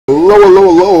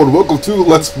hello, and welcome to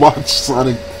Let's Watch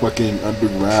Sonic fucking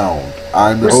Underground.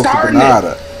 I'm your host,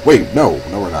 Banada. Wait, no,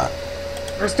 we're not.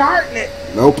 We're starting it.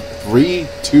 Nope. 3,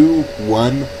 2,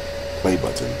 1, play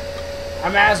button.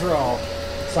 I'm Azrael.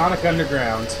 Sonic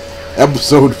Underground.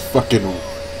 Episode fucking...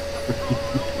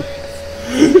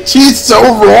 She's so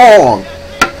wrong!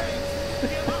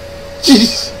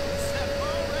 She's...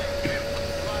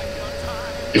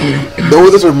 You know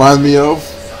what this reminds me of?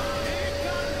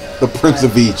 The Prince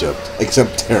of Egypt,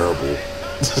 except terrible.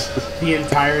 The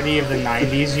entirety of the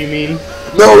 90s, you mean?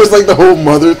 No, it's like the whole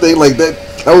mother thing, like that.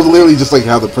 That was literally just like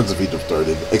how the Prince of Egypt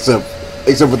started, except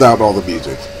without all the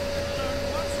music.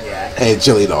 Yeah. And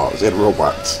chili dogs and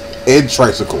robots and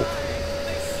tricycle.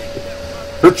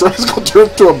 Her tricycle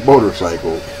turned to a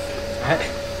motorcycle.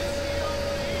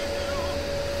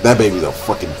 That baby's a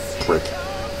fucking prick.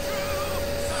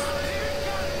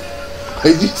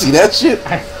 Hey, did you see that shit?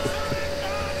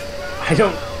 I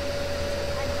don't...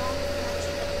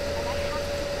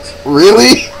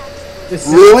 Really?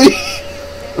 Really?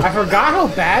 I forgot how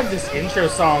bad this intro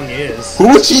song is. Who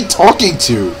was she talking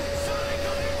to?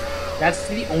 That's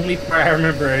the only part I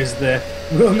remember is the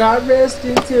 "Will not rest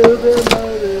until the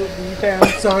mother be found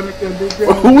Sonic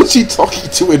Underground." Who was she talking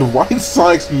to, and why is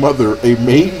Sonic's mother a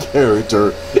main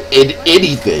character in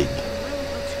anything?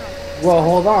 Well,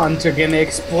 hold on, they're gonna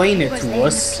explain it to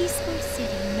us.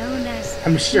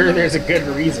 I'm sure there's a good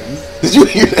reason. Did you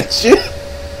hear that shit?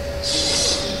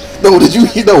 No, did you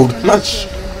hear? No, not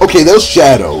okay, those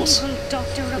shadows.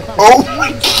 Oh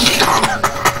my god.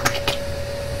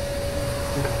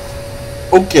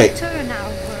 Okay.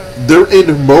 They're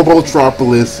in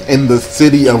Robotropolis, in the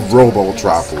city of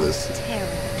Robotropolis.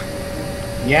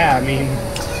 Yeah, I mean,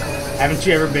 haven't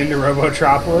you ever been to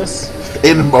Robotropolis?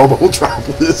 In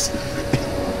Robotropolis.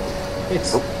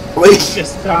 It's like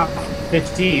just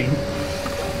 15.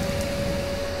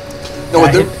 No,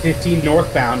 I hit 15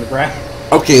 northbound, bruh.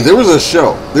 Okay, there was a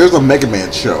show. There's a Mega Man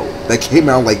show that came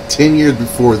out like 10 years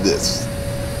before this.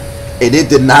 And it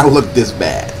did not look this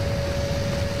bad.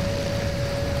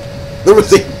 There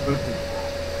was a...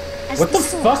 What the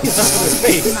fuck is up with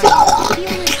his face?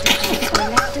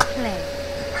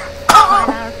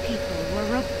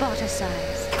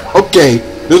 Okay,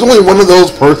 there's only one of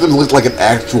those persons that looks like an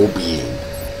actual being.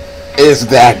 It's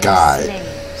that guy.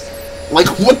 Like,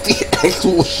 what the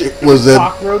actual shit was that?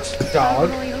 Cockroach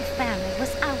dog.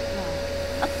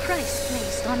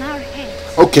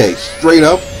 Okay, straight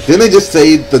up, didn't they just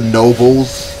say the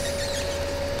nobles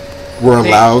were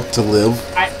allowed to live?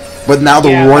 But now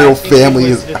the royal family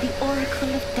is...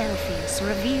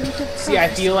 See, I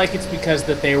feel like it's because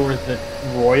that they were the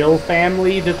royal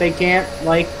family that they can't,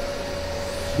 like,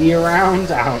 be around.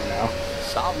 I don't know.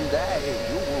 Someday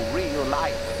you will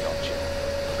reunite with your children.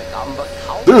 Become the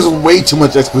There's way too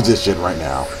much exposition right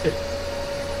now.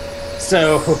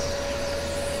 So,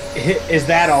 is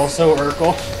that also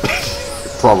Urkel?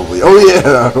 Probably. Oh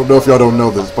yeah, I don't know if y'all don't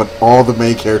know this, but all the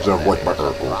main characters are voiced by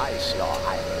Urkel.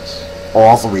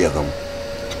 All three of them.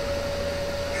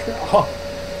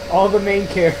 All the main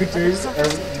characters are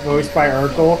voiced by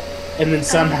Urkel, and then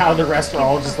somehow the rest are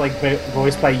all just like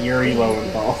voiced by Yuri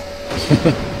Lowenthal.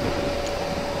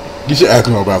 You should ask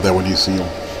him about that when you see him.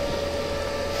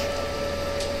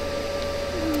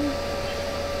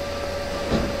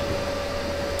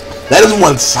 That is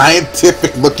one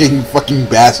scientific looking fucking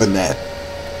bassinet.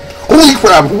 Holy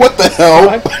crap, what the hell?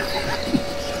 What?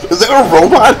 Is that a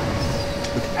robot?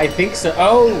 I think so.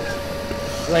 Oh!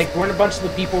 Like, weren't a bunch of the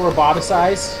people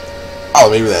roboticized? Oh,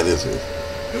 maybe that is it.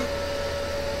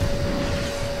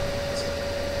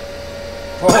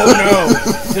 Oh no!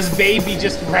 This baby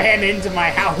just ran into my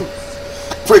house!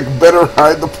 Frick, better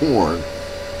hide the porn.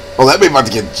 Oh, that baby about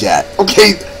to get jacked.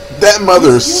 Okay, that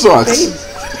mother sucks.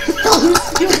 Who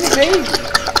steals the baby?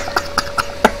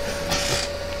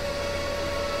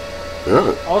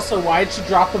 Yeah. Also, why'd she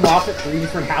drop them off at 3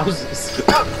 different houses?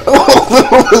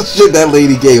 Oh, shit that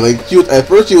lady gave. Like, at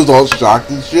first she was all shocked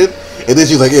and shit, and then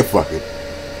she's like, yeah, fuck it.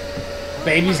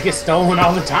 Babies get stolen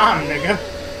all the time, nigga.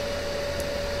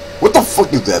 What the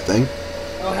fuck is that thing?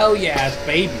 Oh, hell yeah, it's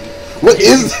baby. What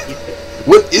is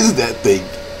that thing?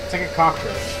 It's like a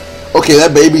cockroach. Okay,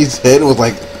 that baby's head was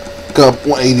like up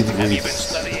 180 degrees. Have you been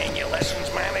studying your lessons,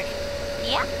 Manic?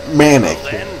 Yeah. Manic.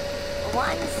 Well, then,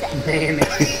 1 second. Manic.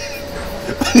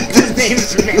 His name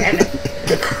is Manic.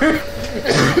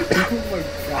 Oh my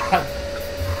god.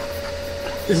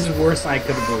 This is worse than I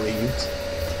could have believed.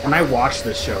 And I watched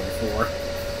this show before.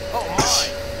 oh my,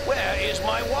 where is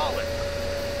my wallet?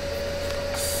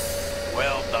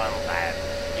 Well done, lad.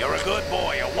 You're a good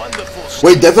boy, a wonderful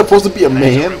Wait, that's supposed to be a As a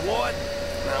man? reward?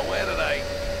 Now where did I...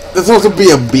 That's supposed to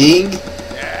be a being?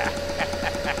 Yeah,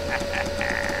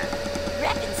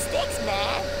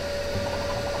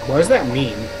 What does that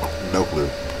mean? No clue.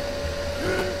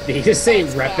 Did he just say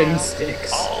reppin'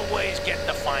 sticks? Always get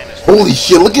the finest. Holy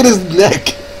shit, look at his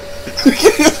neck! Look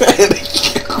at his head!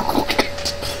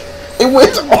 It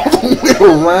went all the way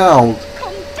around!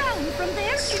 Come down from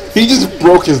there. He just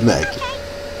broke his neck.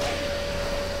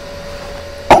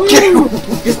 Okay!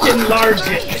 Just enlarge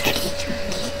it.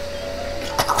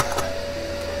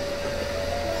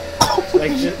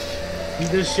 Like,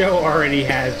 this show already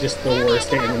has just the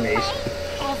worst animation.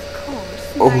 Of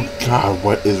course. Oh my god,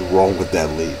 what is wrong with that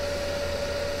leaf?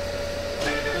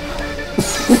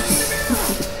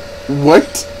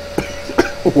 What?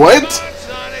 What?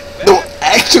 No,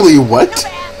 actually, what?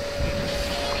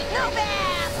 No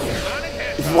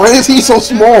bath. Why is he so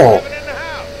small?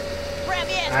 Grab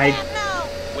yes, I- bath,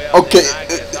 no. Well, Okay, then I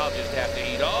guess I'll just have to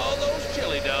eat all those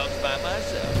chili dogs by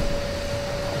myself.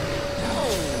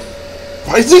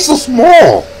 Why is he so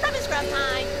small? Rub and scrub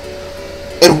time.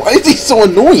 And why is he so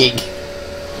annoying?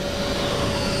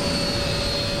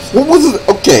 What was it?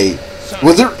 Okay.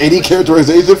 Was there any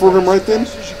characterization for him right then?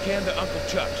 As fast as you can to Uncle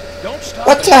Chuck's. Don't stop.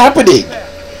 What's until you happening? get back.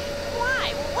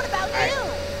 Why? Well, what about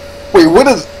you? Wait, what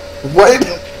is... What?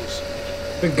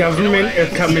 The government are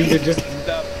coming to just...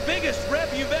 The biggest rep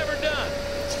you've ever done.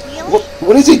 Really?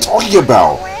 What is he talking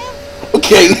about? Graham?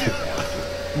 Okay.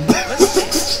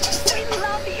 We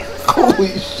love you.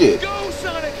 Holy shit. Go,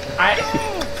 Sonic.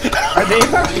 Are they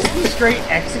about to be straight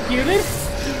executed?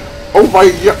 Oh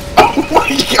my god. Oh my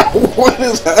god. What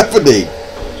is happening?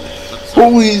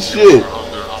 Holy shit.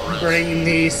 Bring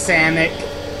the Sonic.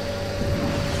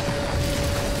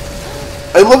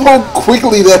 I love how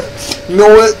quickly that... You know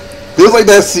what? There's like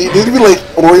that scene. There's gonna be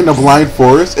like Ori in the Blind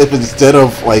Forest if instead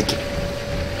of like...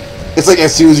 It's like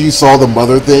as soon as you saw the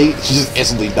mother thing, she just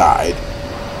instantly died.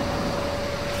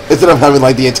 Instead of having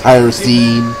like the entire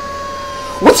scene.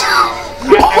 What's...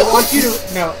 I want you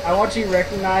to I want you to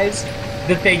recognize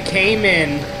that they came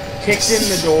in, kicked in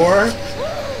the door,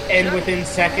 and within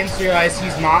seconds realized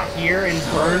he's not here and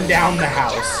burned down the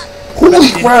house. Holy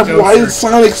crap, why is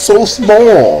Sonic so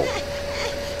small?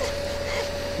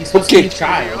 He's supposed to be a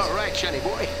child. All right, Shiny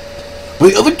boy.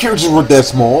 But the other characters weren't that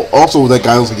small. Also, that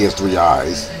guy also has 3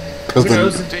 eyes. Cause Who then,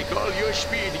 knows? Take all your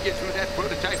speed to get through that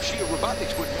prototype shield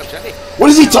robotics with you, Sonny. what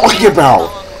is he talking about?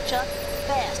 Uncle Chuck,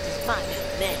 fast is my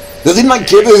new name. Does he not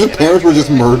get that his parents were just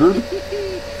murdered?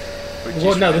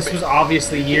 Well, no, this was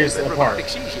obviously years apart.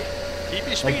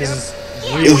 Like, this is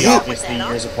really it? obviously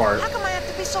years apart. How come I have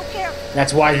to be so careful?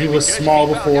 That's why he was small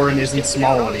before and isn't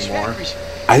small anymore.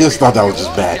 I just thought that was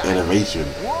just bad animation.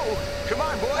 Whoa, come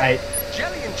on, boy. I,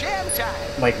 Jelly and jam time.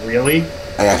 like, really?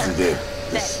 I actually did.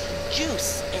 That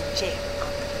juice and jam.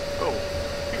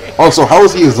 Oh, Also, how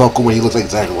is he his uncle when he looks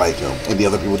exactly like him, and the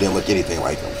other people didn't look anything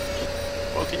like him?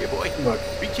 okay, boy. Look,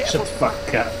 Be shut careful. the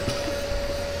fuck up.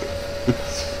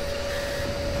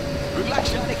 Good luck,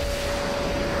 Sonic.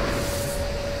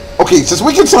 Okay, since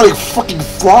we can Sonic fucking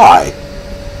fly,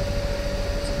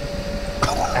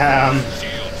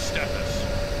 Shield status.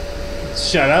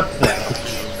 Shut up, though.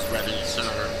 Shields ready,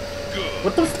 sir. Good.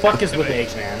 What the fuck is with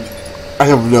Eggman? I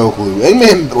have no clue.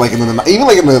 Eggman, like even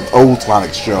like in the old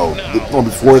Sonic show, well,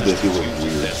 before this, he was Their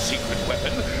weird. secret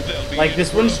weapon. They'll be Like,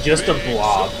 this one's just a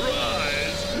blob.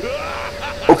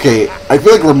 surprise. Okay, I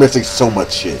feel like we're missing so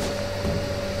much shit.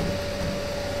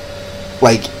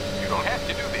 Like, You don't have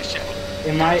to do this, Shiny.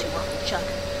 Am I... Uncle Chuck,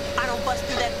 I don't bust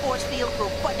through that force field,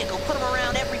 Robotnik will put him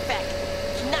around every factory.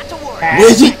 Not to worry.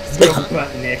 where is he?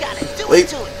 Robotnik. Gotta do Like, it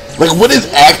to it. like, what is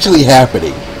actually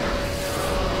happening?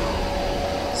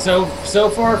 So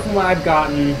far from what I've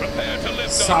gotten, Prepare to lift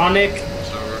off. Sonic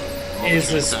Sir.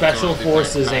 is a special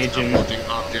forces agent Floating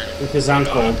object. with his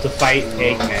uncle to fight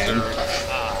Eggman.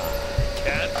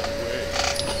 Can't wait.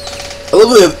 I love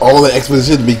that all the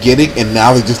exposition at the beginning, and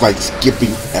now they're just like skipping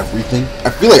everything.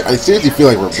 I seriously feel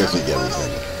like we're missing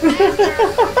everything.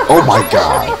 Oh my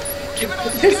god.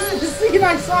 This is the scene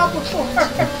I saw before.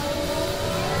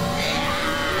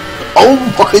 Oh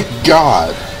my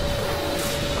god.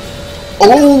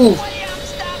 Oh,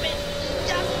 Stop it.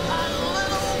 Just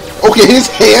a little. okay, his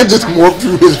hand just morphed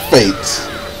through his face.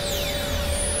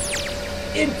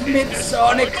 Infinite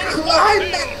Sonic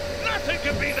Climax. Nothing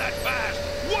can be that fast.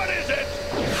 What is it?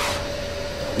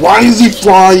 Why is he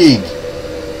flying?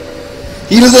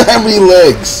 He doesn't have any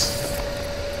legs.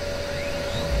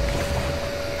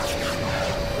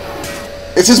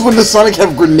 It's just when the Sonic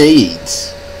have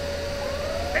grenades.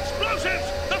 Explosives!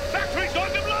 The factory's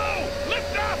going to blow!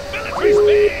 Lift off military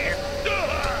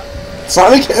speed!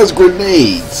 Sonic has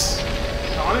grenades.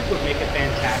 Sonic would make a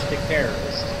fantastic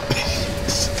terrorist.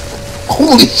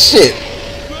 Holy shit.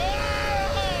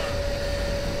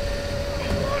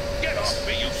 Get off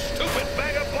me, you stupid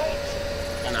bag of balls!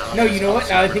 No, you know what?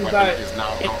 Now I think about it,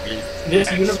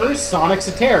 this universe, Sonic's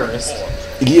a terrorist.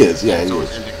 He is, yeah, he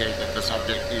is. Indicate that the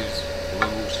subject is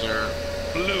blue, sir.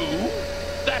 Blue?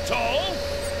 That's all?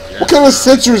 What kind of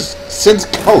sensors sense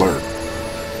color?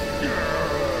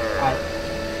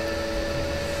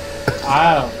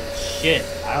 Shit,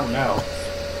 I don't know.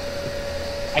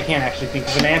 I can't actually think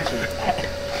of an answer to that.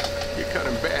 You're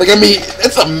cutting back. Like, I mean,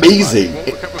 it's amazing. Won't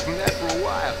recover from that for a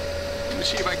while. Let me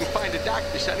see if I can find a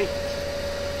doctor, Sonny.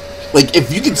 Like,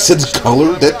 if you can sense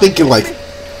color, that thing can, like,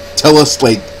 tell us,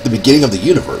 like, the beginning of the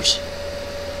universe.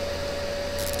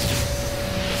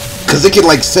 Because it can,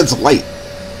 like, sense light.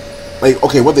 Like,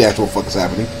 okay, what the actual fuck is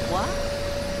happening? What?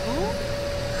 Who?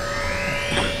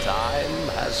 Time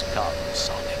has come,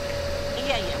 Sonic.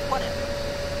 Yeah, whatever.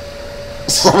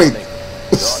 Sonic.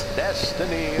 Your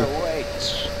destiny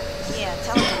awaits. Yeah,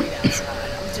 tell him to wait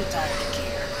outside. I'm too tired to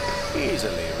care.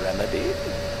 Easily remedied.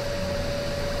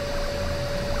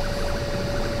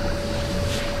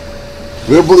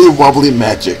 Wibbly wobbly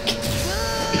magic. Good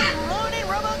morning,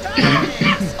 Robotron!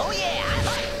 Oh yeah, I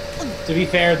like it. To be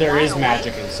fair, there is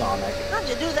magic in Sonic. How'd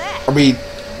you do that? I mean,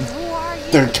 Who are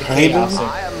you? they're kind of...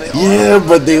 I am the Yeah,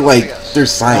 but they, like, they're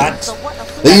science. So what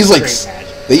the They use, like, Great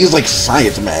magic. they use, like,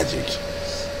 science magic.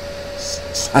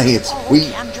 Science, Oh, sweet,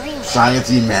 okay, I'm dreaming.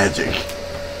 sciencey magic.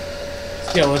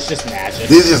 Still, it's just magic.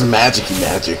 This is just magic-y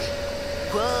magic.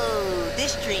 Whoa,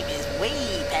 this dream is way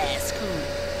past cool.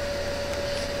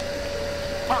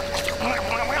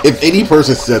 If any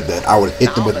person said that, I would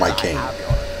hit them with my cane. have your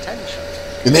attention.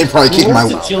 And they'd probably kick Who my...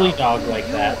 wants a chili dog like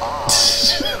that?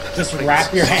 Just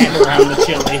wrap your hand around the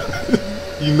chili.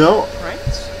 You know?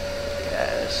 Prince?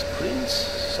 Yes, Prince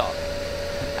Sonic.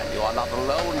 And you are not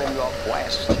alone in your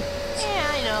quest.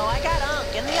 Yeah, I know. I got Unk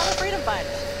and the other freedom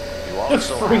fighters. You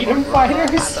also Freedom have a brother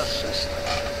Fighters? and a sister.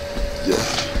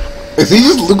 Yeah. Is he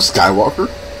just Luke Skywalker?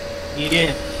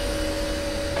 Yeah.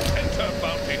 Enter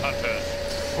bounty hunters.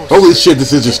 Holy shit,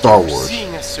 this is just Star Wars.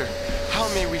 Seeing us, sir. How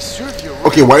may we serve you?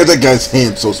 Okay, why is that guy's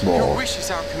hand so Your small? wish is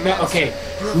our No, command. okay,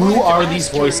 You're who going to are ask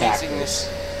these your voice amazingness. actors?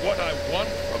 What I want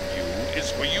from you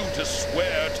is for you to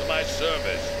swear to my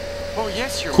service. Oh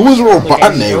yes, your Who is worship. Like, I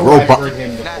Robotnik? know I've Robot heard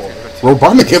him Nothing before.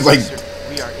 but- Robotnik is, like, Sir,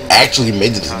 we are in- actually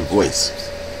made this in voice.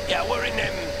 Yeah, we're in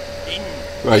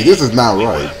Like, this is not we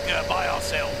right. work by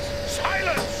ourselves.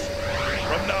 Silence!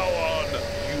 From now on,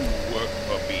 you work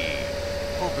for me.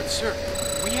 Oh, but sir,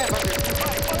 we have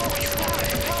other.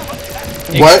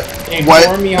 What? Ignore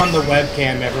What? me on the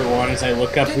webcam, everyone, as I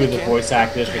look up who the voice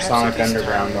actors for Sonic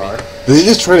Underground are. Did they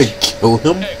just try to kill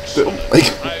him? Excellent.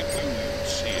 Like, I knew you'd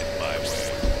see it my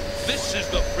way. This is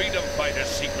the Freedom Fighter's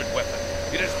secret weapon.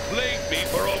 It has plagued me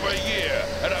for over a year,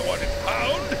 and I want it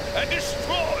found and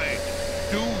destroyed.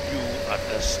 Do you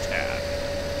understand?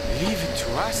 Leave it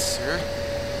to us, sir.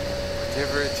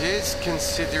 Whatever it is,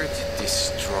 consider it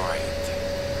destroyed.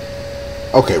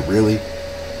 okay, really?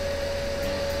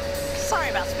 Sorry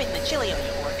about spitting the chili on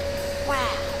your work.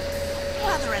 Wow.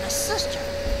 Brother and a sister.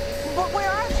 But where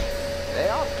are they? They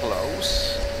are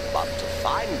close, but to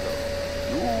find them,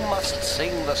 you must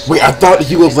sing the song. Wait, I thought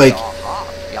he was in like- your heart,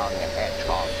 young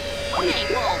hedgehog. Wait,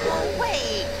 whoa,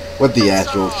 wait. What the A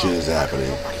actual song. shit is happening?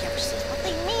 Nobody ever says what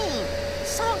they mean.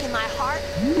 Song in my heart.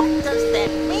 What does that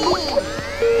mean?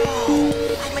 Whoa,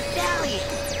 my medallion.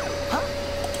 Huh?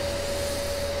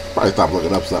 Probably stop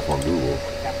looking up stuff on Google.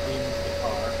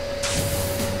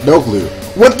 No clue.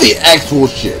 What the actual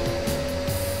shit?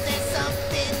 There's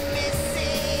something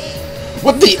missing.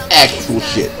 What the actual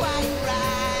shit? Quite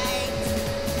right.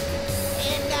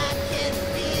 And I can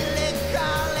feel it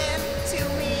calling to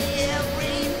me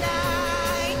every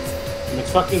night.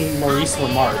 It's fucking Maurice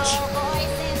LaMarche.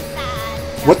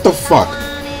 What the fuck?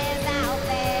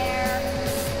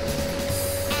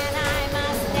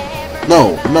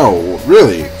 No, no,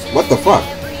 really. What the fuck?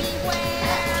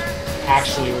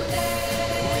 Actually,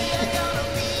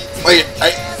 Like,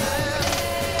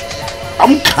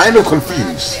 I'm kind of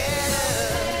confused.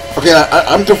 Okay,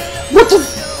 I'm just... What the...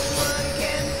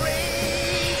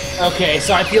 okay,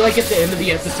 so I feel like at the end of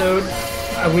the episode,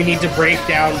 we need to break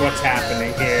down what's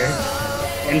happening here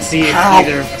and see if How?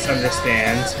 either of us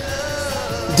understands.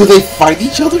 Do they fight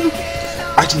each other?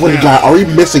 I swear to No. God, are we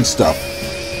missing stuff?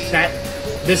 That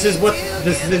this is what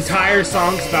this entire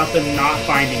song's about, them not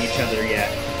finding each other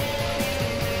yet.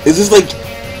 Is this like...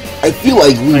 I feel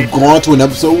like we've gone to an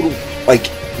episode, like,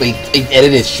 they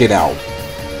edited shit out.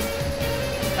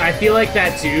 I feel like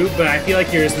that too, but I feel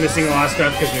like you're just missing a lot of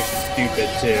stuff because you're stupid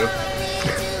too.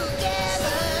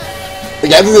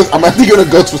 Like, after this, I'm actually gonna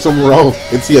go to somewhere else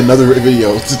and see another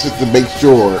video just to make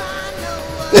sure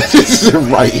that this isn't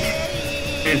right.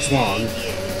 It's long.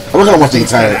 I'm not gonna watch the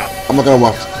Figure that entire... out. I'm not gonna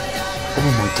watch...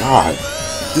 Oh my god.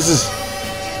 This is...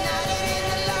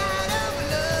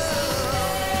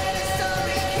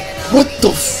 What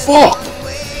the fuck?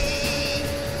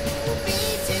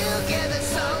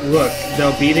 Look,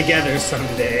 they'll be together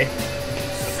someday.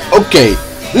 Okay,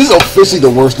 this is officially the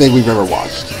worst thing we've ever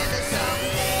watched.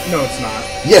 No, it's not.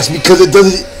 Yes, because it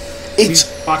doesn't... It's...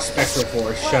 We watched Spectral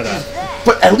Force. Shut up.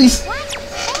 But at least...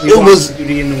 We It watched was...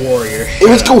 Beauty and the Warrior. It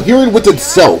was Shut up. coherent with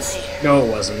itself. No, it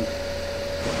wasn't.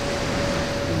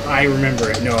 I remember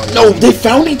it. No, it No, wasn't. they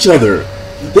found each other.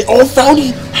 They all found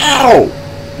each... How?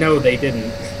 No, they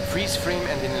didn't. Freeze frame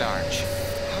and enlarge.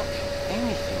 How can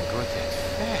anything go that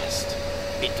fast?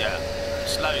 It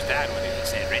slows down when it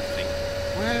hits that red thing.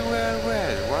 Well.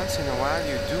 Once in a while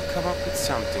you do come up with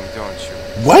something, don't you?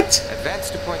 What? Advance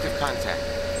to point of contact.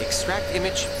 Extract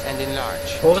image and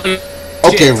enlarge. Holy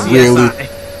Okay, shit, really?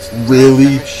 CSI.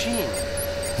 Really? Machine.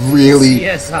 Really?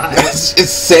 CSI.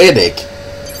 It's Sonic.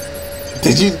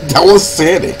 Did you... That was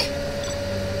Sonic.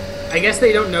 I guess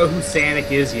they don't know who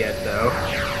Sonic is yet, though.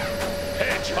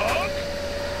 Hedgehog?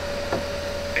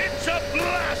 It's a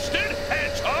blasted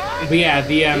hedgehog! But yeah,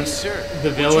 Yes, sir. the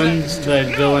villain,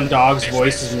 the villain dog's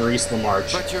voice is Maurice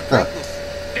LaMarche. But your Huh. greatness.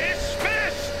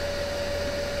 Dismissed!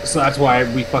 So that's why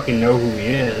we fucking know who he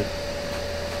is.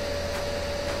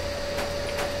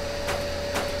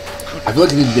 I feel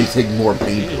like I need to take more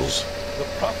pain pills. The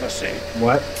prophecy.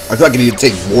 What? I feel like I need to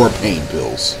take more pain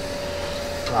pills.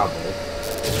 Probably.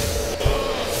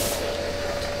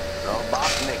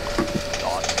 Robotnik.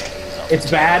 Your days of It's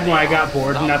bad when I got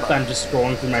bored enough that I'm just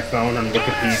scrolling through my phone on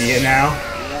Wikipedia now.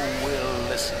 You will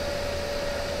listen.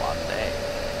 One day,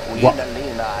 What? Queen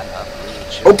Alina and her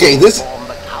creatures Okay, this- will form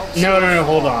the council. No,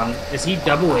 hold on. Is he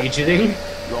double agenting?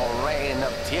 Your reign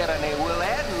of tyranny will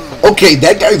end. Okay,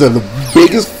 that guy's the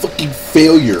biggest fucking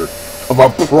failure of a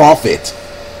prophet.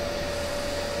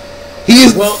 He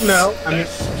is... Well, no. I mean,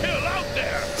 Still out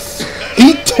there!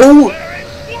 He told... Declaring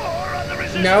war on the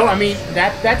resistance! no. I mean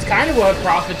that's kind of what a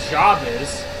prophet's job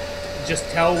is. Just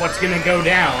tell what's gonna go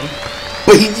down.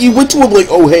 But he went to him like,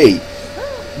 oh, hey,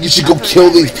 you should go kill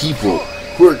these people.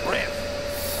 Who are...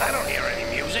 Riff, I don't hear any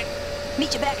music.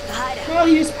 Meet you back at the hideout. Well,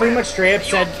 he just pretty much straight up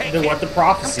said what the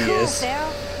prophecy I'm cool, is.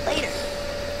 Pharaoh. Later.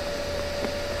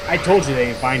 I told you they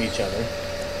didn't find each other.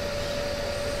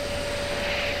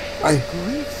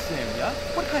 Great, Samuel.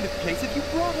 What kind of place have you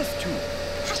brought us to?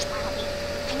 Hush, Bartleby.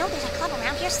 I know there's a club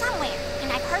around here somewhere,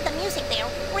 and I've heard the music there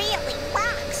really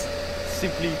rocks.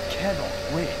 Simply cannot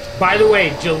wait. By the way,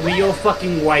 Jaleel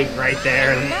fucking White right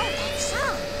there. I know that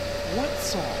song. What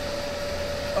song?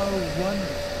 Oh,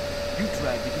 wonderful. You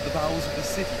dragged me to the bowels of the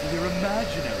city to hear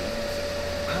imaginary music.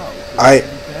 How could I- it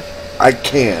be better? I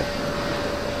can't.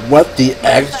 What the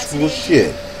actual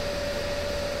shit?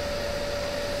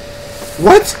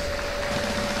 What?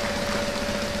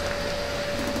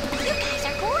 You guys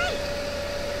are great.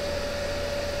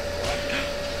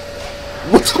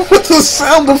 What's the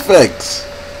sound effects?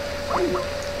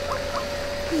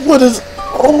 What is...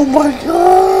 Oh my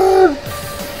god!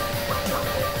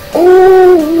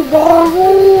 Oh my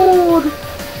lord!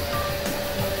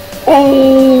 Oh!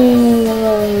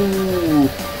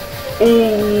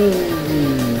 Oh!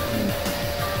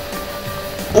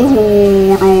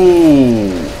 Oh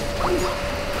no!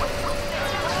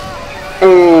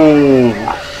 Oh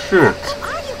shit! Who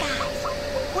are you guys?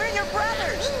 We're your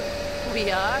brothers.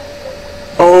 We are?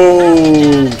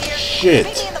 Oh Meet shit!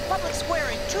 me in the public square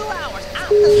in 2 hours. Out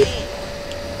the gate.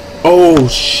 Oh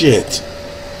shit!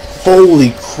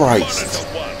 Holy Christ!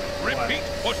 One. Repeat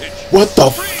footage. What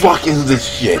the fuck is this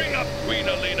shit? Bring up Queen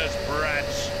Alina's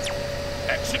brats.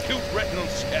 Execute retinal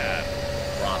scan.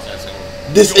 Processing.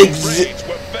 This Your exi- grades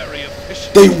were very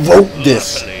efficient. They wrote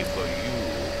this. Luckily for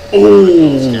you.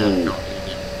 Oh!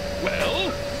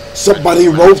 Well, Somebody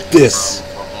wrote this.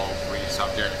 For all 3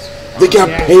 subjects. They got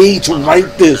Yeah. paid to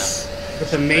write this. But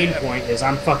the main point is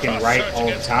I'm fucking right all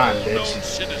the time,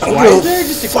 bitch. I don't Why know. is there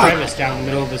just a Fuck. crevice down the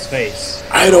middle of his face?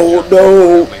 I don't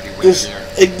know. This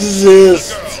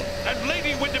exists. girl, and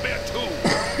Lady Windermere too.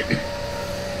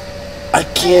 I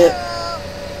can't.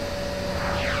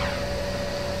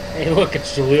 Hey, look,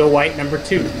 it's Jaleel White number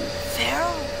 2.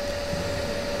 Pharaoh?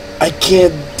 I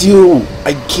can't do.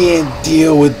 I can't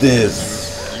deal with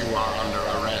this. You are under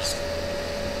arrest.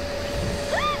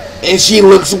 And she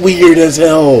looks weird as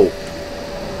hell.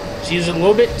 She's a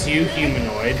little bit too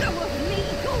humanoid. Come with me,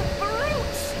 go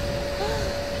brutes.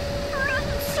 Run,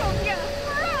 Sonia,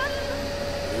 run.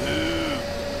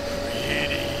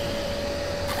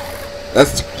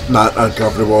 That's not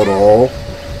uncomfortable at all.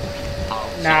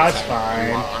 Nah, it's You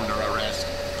fine. are under arrest.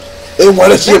 And why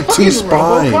does she Is have that two fucking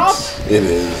RoboCop? spines? It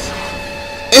is.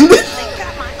 And then, They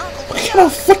got my uncle killed. kind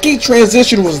of fucking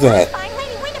transition was that? Fine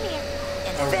Lady Windermere.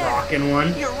 And A Phantom, rockin'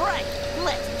 one. you're right.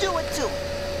 Let's do it too.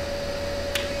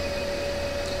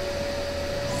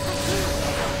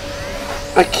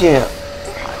 I can't.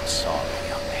 I'm sorry,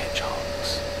 young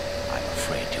hedgehogs. I'm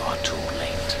afraid you are too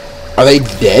late. Are they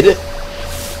dead?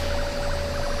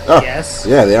 Oh, Yes.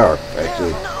 yeah, they are,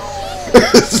 actually.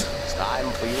 It's time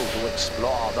for you to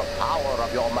explore the power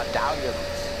of your medallions.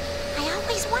 I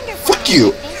always wonder. Fuck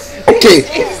you. Like this. Okay.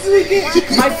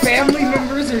 My family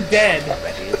members are dead.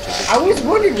 Ready to I was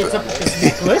wondering what's up with this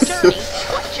necklace. Journey?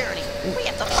 What journey? We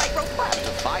have to fight Robot.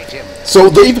 fight him. So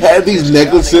they've had these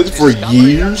necklaces for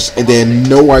years, and they had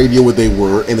no idea what they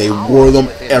were, and they wore them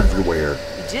everywhere.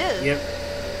 You did? Yep.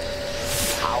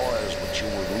 Powers which you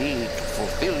will need to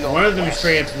fulfill your One of them quest.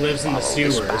 straight up lives in the Follow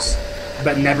this sewers, path.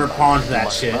 but never pawned You that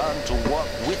must shit. learn to work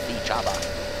with each other.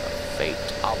 The fate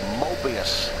of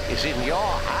Mobius is in your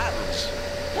hands.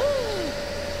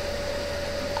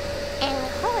 And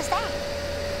who is that?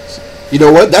 You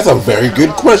know what? That's a very good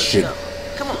question.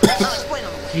 Come on, I'll explain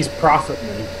on the way. He's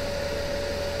Prophetman.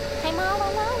 I'm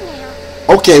all alone now.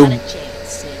 Okay, Not a chance,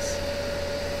 sis.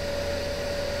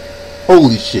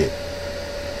 holy shit.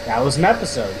 That was an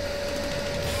episode.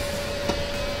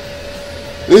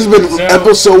 This has been So-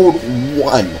 episode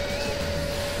 1.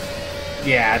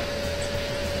 Yeah.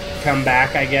 Come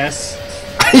back, I guess.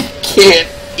 I can't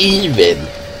even.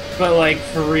 But like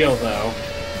for real though,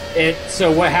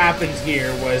 so what happened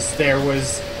here was there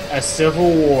was a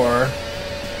civil war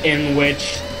in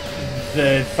which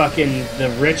the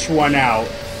rich won out,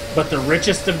 but the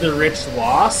richest of the rich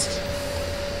lost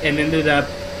and ended up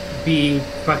being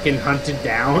fucking hunted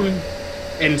down,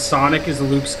 and Sonic is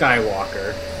Luke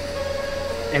Skywalker.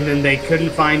 And then they couldn't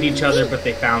find each other, but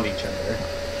they found each other.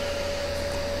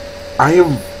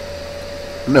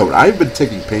 I've been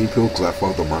taking pain pills because I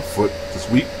fucked up my foot this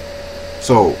week.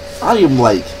 So, I've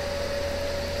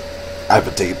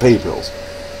been taking pain pills.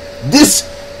 This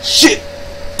shit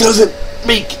doesn't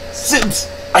make sense.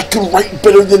 I can write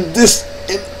better than this,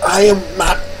 and I am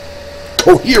not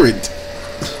coherent.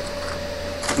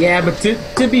 Yeah, but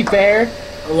to be fair,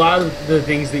 a lot of the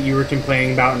things that you were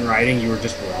complaining about in writing, you were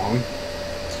just wrong.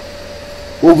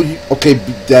 Well,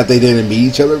 that they didn't meet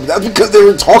each other. That's because they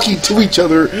were talking to each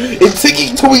other and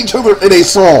singing to each other in a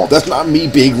song. That's not me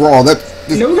being wrong. No,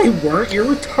 they weren't. You're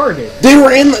retarded. They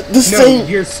were in the No, same.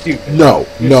 you're stupid. No,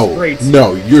 You're straight stupid.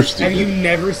 no, you're stupid. Have you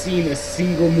never seen a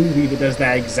single movie that does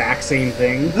that exact same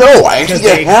thing? No, I Because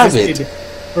actually they haven't. existed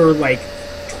for like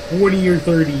 20 or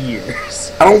 30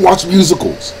 years. I don't watch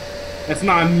musicals. That's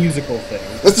not a musical thing.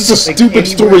 That's just Like, stupid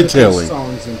anywhere that there's storytelling.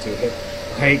 songs into it.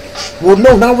 Like, Well,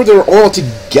 no, not where they're all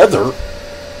together.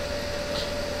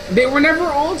 they were never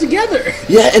all together.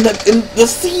 Yeah, and the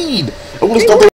scene. I always They thought were they